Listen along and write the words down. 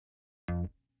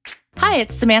Hi,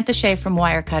 it's Samantha Shea from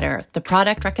Wirecutter, the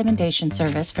product recommendation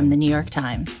service from the New York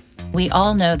Times. We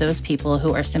all know those people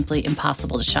who are simply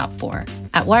impossible to shop for.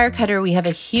 At Wirecutter, we have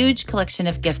a huge collection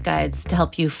of gift guides to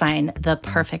help you find the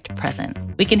perfect present.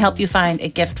 We can help you find a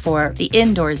gift for the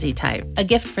indoorsy type, a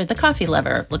gift for the coffee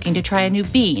lover looking to try a new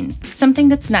bean, something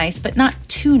that's nice but not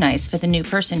too nice for the new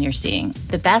person you're seeing,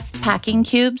 the best packing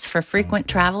cubes for frequent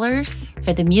travelers,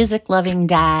 for the music-loving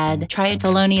dad, try a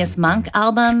Thelonious Monk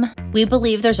album. We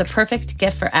believe there's a perfect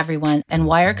gift for everyone, and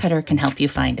Wirecutter can help you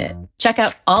find it. Check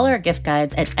out all our gift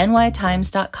guides at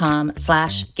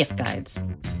nytimes.com/gift guides.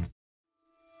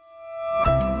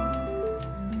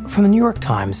 From the New York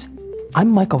Times, I'm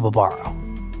Michael Barbaro.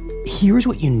 Here's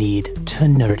what you need to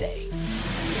know today.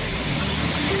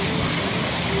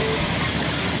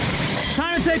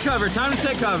 Time to take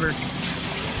cover.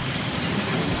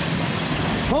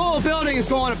 Whole building is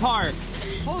going apart.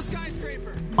 Whole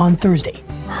skyscraper. On Thursday,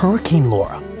 Hurricane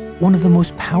Laura, one of the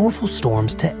most powerful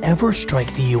storms to ever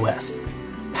strike the U.S.,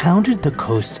 pounded the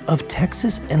coasts of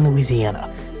Texas and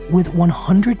Louisiana with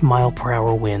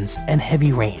 100-mile-per-hour winds and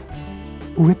heavy rain,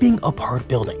 ripping apart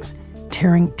buildings,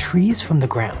 tearing trees from the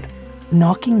ground,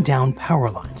 knocking down power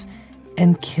lines,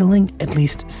 and killing at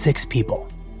least 6 people.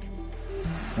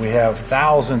 We have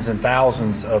thousands and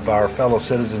thousands of our fellow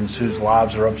citizens whose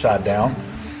lives are upside down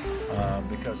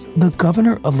because the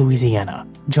governor of Louisiana,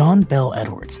 John Bel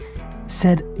Edwards,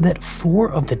 said that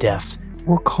 4 of the deaths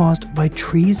were caused by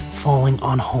trees falling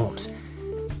on homes.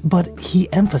 But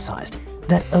he emphasized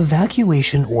that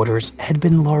evacuation orders had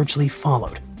been largely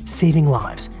followed, saving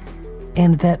lives,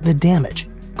 and that the damage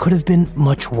could have been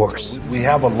much worse. We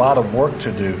have a lot of work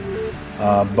to do,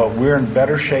 but we're in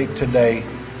better shape today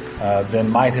than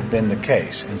might have been the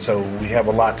case. And so we have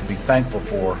a lot to be thankful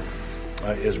for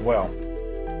as well.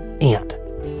 And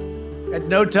at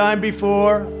no time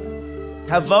before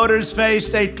have voters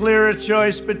faced a clearer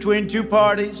choice between 2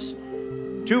 parties,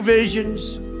 2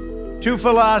 visions, 2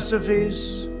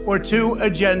 philosophies, or 2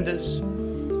 agendas.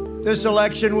 This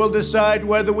election will decide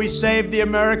whether we save the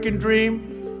American dream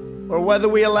or whether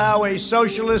we allow a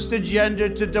socialist agenda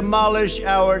to demolish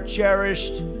our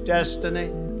cherished destiny.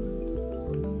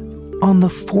 On the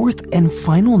 4th and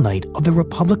final night of the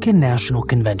Republican National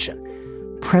Convention,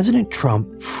 President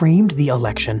Trump framed the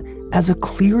election as a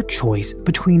clear choice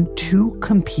between 2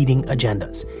 competing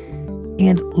agendas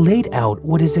and laid out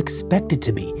what is expected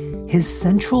to be his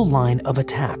central line of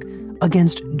attack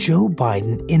against Joe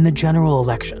Biden in the general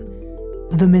election: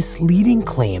 the misleading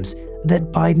claims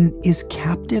that Biden is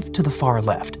captive to the far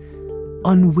left,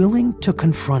 unwilling to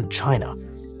confront China,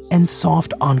 and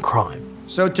soft on crime.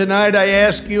 So tonight I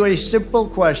ask you a simple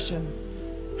question.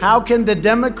 How can the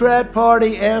Democrat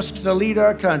Party ask to lead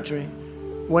our country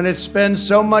when it spends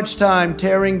so much time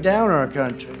tearing down our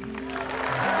country?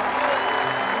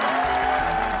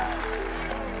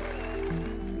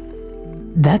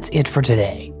 That's it for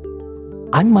today.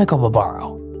 I'm Michael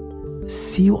Barbaro.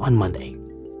 See you on Monday.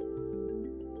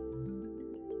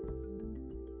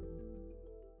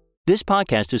 This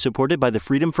podcast is supported by the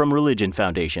Freedom From Religion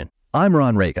Foundation. I'm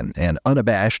Ron Reagan, an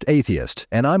unabashed atheist,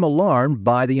 and I'm alarmed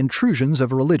by the intrusions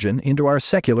of religion into our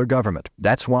secular government.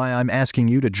 That's why I'm asking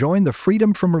you to join the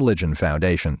Freedom From Religion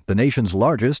Foundation, the nation's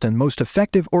largest and most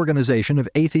effective organization of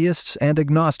atheists and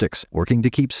agnostics, working to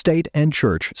keep state and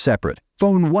church separate.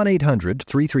 Phone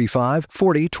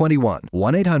 1-800-335-4021,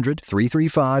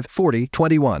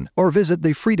 1-800-335-4021, or visit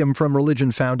the Freedom From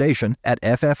Religion Foundation at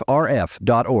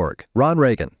ffrf.org. Ron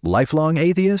Reagan, lifelong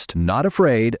atheist, not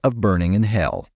afraid of burning in hell.